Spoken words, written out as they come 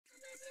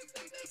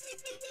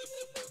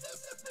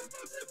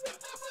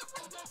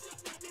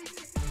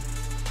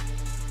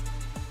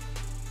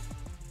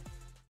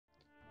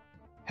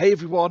Hey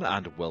everyone,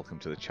 and welcome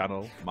to the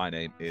channel. My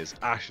name is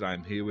Ash and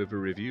I'm here with a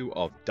review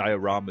of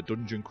Diorama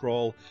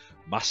Dungeoncrawl,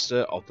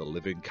 Master of the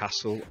Living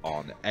Castle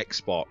on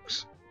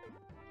Xbox.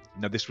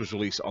 Now this was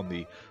released on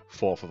the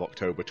 4th of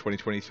October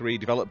 2023,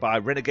 developed by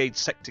Renegade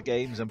Sector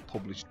Games and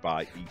published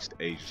by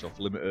eastasiasoft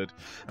Limited.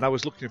 And I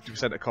was lucky enough to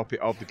present a copy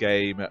of the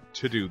game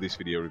to do this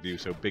video review,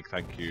 so big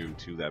thank you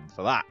to them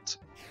for that.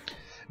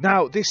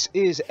 Now this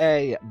is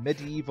a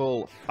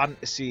medieval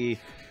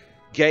fantasy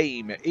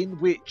game in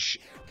which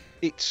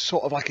it's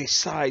sort of like a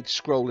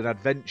side-scrolling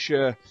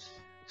adventure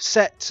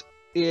set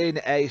in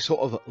a sort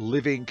of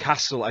living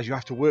castle as you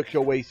have to work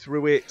your way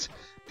through it,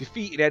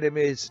 defeating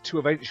enemies to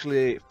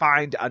eventually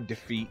find and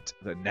defeat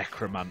the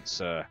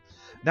Necromancer.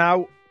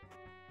 Now,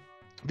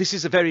 this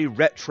is a very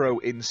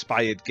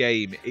retro-inspired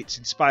game. It's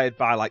inspired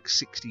by like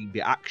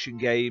 16-bit action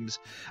games,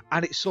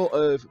 and it sort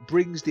of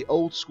brings the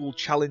old-school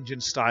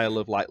challenging style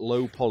of like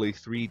low-poly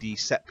 3D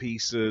set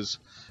pieces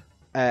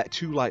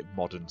to like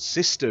modern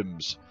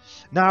systems.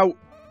 Now,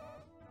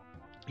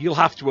 you'll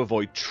have to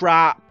avoid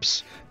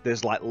traps,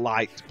 there's like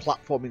light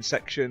platforming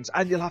sections,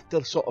 and you'll have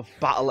to sort of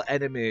battle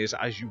enemies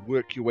as you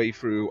work your way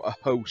through a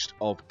host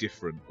of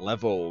different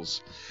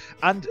levels.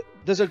 And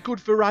there's a good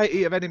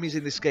variety of enemies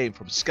in this game,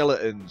 from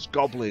skeletons,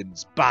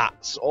 goblins,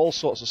 bats, all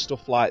sorts of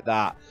stuff like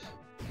that,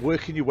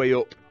 working your way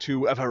up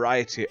to a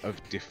variety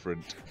of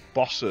different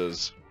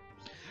bosses.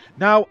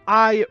 Now,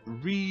 I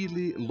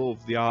really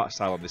love the art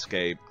style on this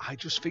game. I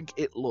just think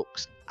it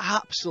looks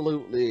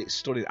absolutely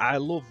stunning. I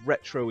love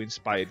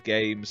retro-inspired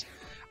games.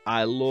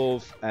 I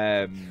love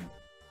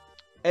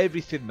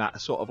everything that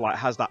sort of like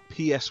has that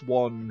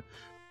PS1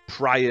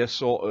 prior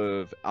sort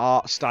of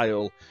art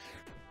style,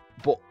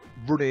 but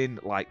running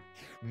like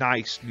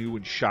nice, new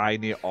and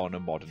shiny on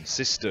a modern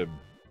system.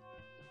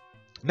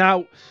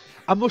 Now,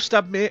 I must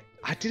admit,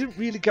 I didn't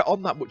really get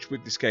on that much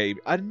with this game,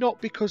 and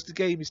not because the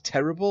game is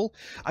terrible.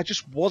 I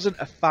just wasn't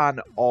a fan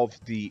of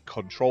the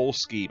control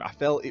scheme. I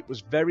felt it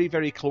was very,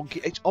 very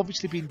clunky. It's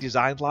obviously been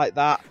designed like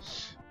that,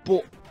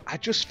 but I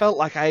just felt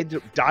like I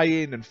ended up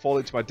dying and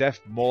falling to my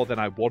death more than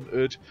I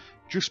wanted,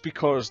 just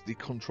because the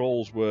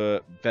controls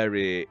were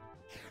very,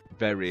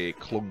 very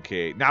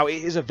clunky. Now,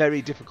 it is a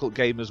very difficult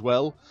game as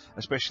well,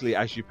 especially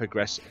as you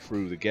progress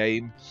through the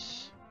game,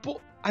 but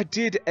I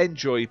did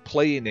enjoy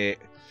playing it.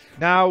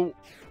 Now,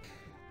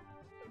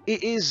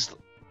 it is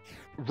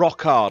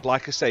rock hard,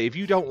 like I say. If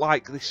you don't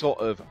like this sort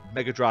of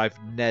Mega Drive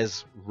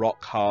NES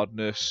rock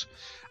hardness,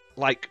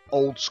 like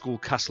old school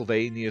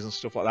Castlevanias and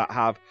stuff like that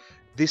have,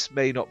 this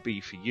may not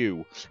be for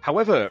you.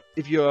 However,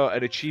 if you're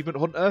an achievement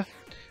hunter,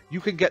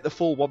 you can get the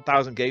full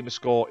 1000 gamer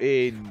score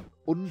in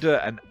under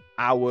an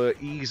hour,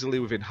 easily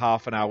within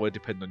half an hour,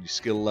 depending on your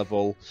skill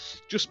level,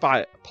 just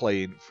by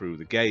playing through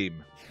the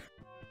game.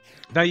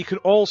 Now, you can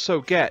also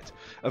get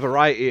a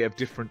variety of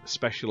different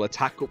special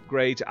attack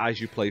upgrades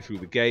as you play through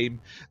the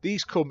game.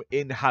 These come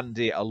in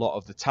handy a lot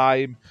of the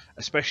time,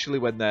 especially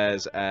when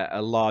there's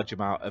a large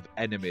amount of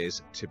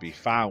enemies to be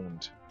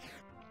found.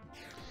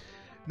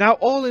 Now,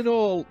 all in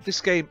all, this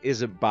game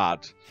isn't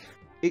bad.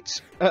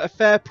 It's at a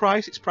fair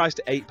price. It's priced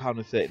at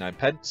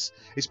 £8.39.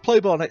 It's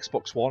playable on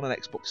Xbox One and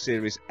Xbox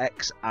Series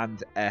X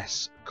and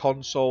S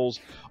consoles,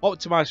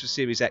 optimised for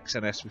Series X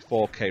and S with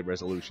 4K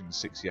resolution,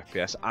 60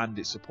 FPS, and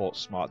it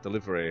supports smart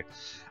delivery.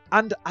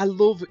 And I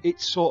love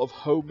its sort of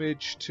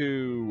homage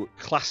to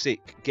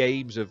classic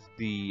games of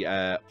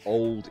the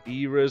old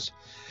eras.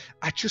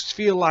 I just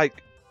feel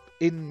like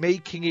in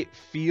making it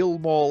feel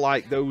more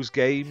like those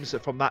games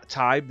from that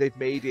time, they've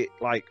made it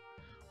like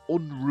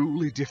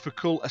unruly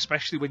difficult,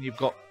 especially when you've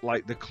got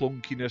like the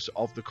clunkiness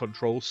of the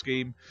control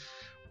scheme.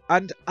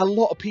 And a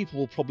lot of people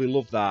will probably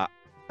love that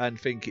and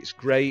think it's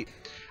great.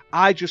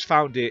 I just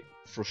found it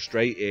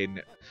frustrating,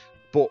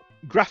 but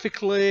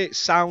graphically,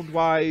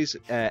 sound-wise,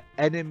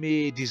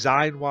 enemy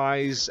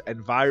design-wise,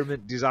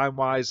 environment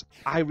design-wise,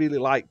 I really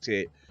liked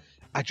it.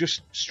 I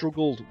just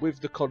struggled with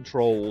the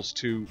controls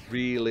to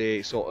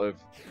really sort of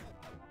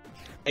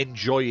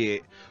enjoy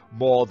it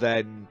more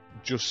than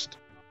just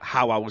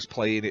how I was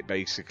playing it,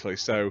 basically.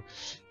 So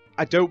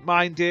I don't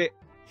mind it.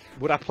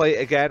 Would I play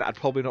it again? I'd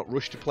probably not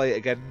rush to play it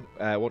again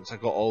once I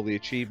got all the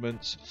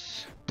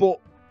achievements, but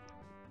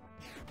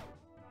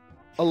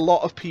a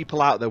lot of people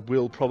out there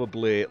will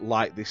probably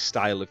like this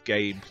style of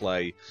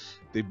gameplay.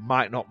 They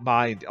might not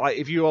mind, like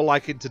if you're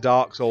like into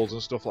Dark Souls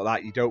and stuff like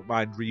that, you don't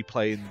mind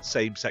replaying the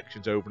same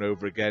sections over and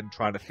over again,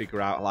 trying to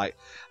figure out like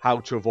how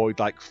to avoid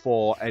like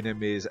 4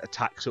 enemies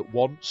attacks at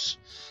once,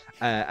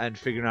 and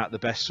figuring out the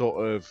best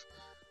sort of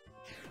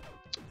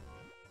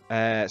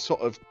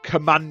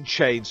command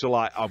chain. So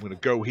like, I'm going to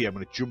go here, I'm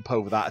going to jump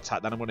over that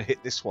attack, then I'm going to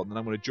hit this one, then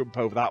I'm going to jump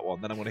over that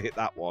one, then I'm going to hit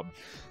that one,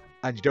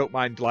 and you don't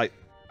mind like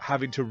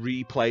having to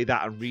replay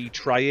that and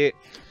retry it,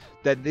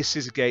 then this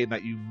is a game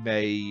that you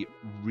may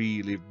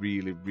really,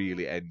 really,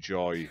 really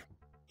enjoy.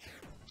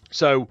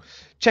 So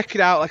check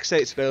it out. Like I say,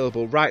 it's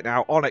available right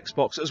now on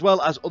Xbox as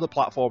well as other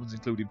platforms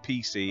including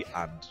PC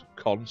and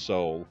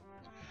console.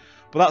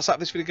 But that's that for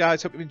this video,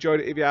 guys. Hope you've enjoyed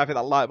it. If you have, hit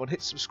that like button,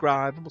 hit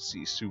subscribe, and we'll see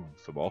you soon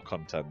for more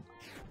content.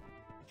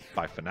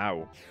 Bye for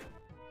now.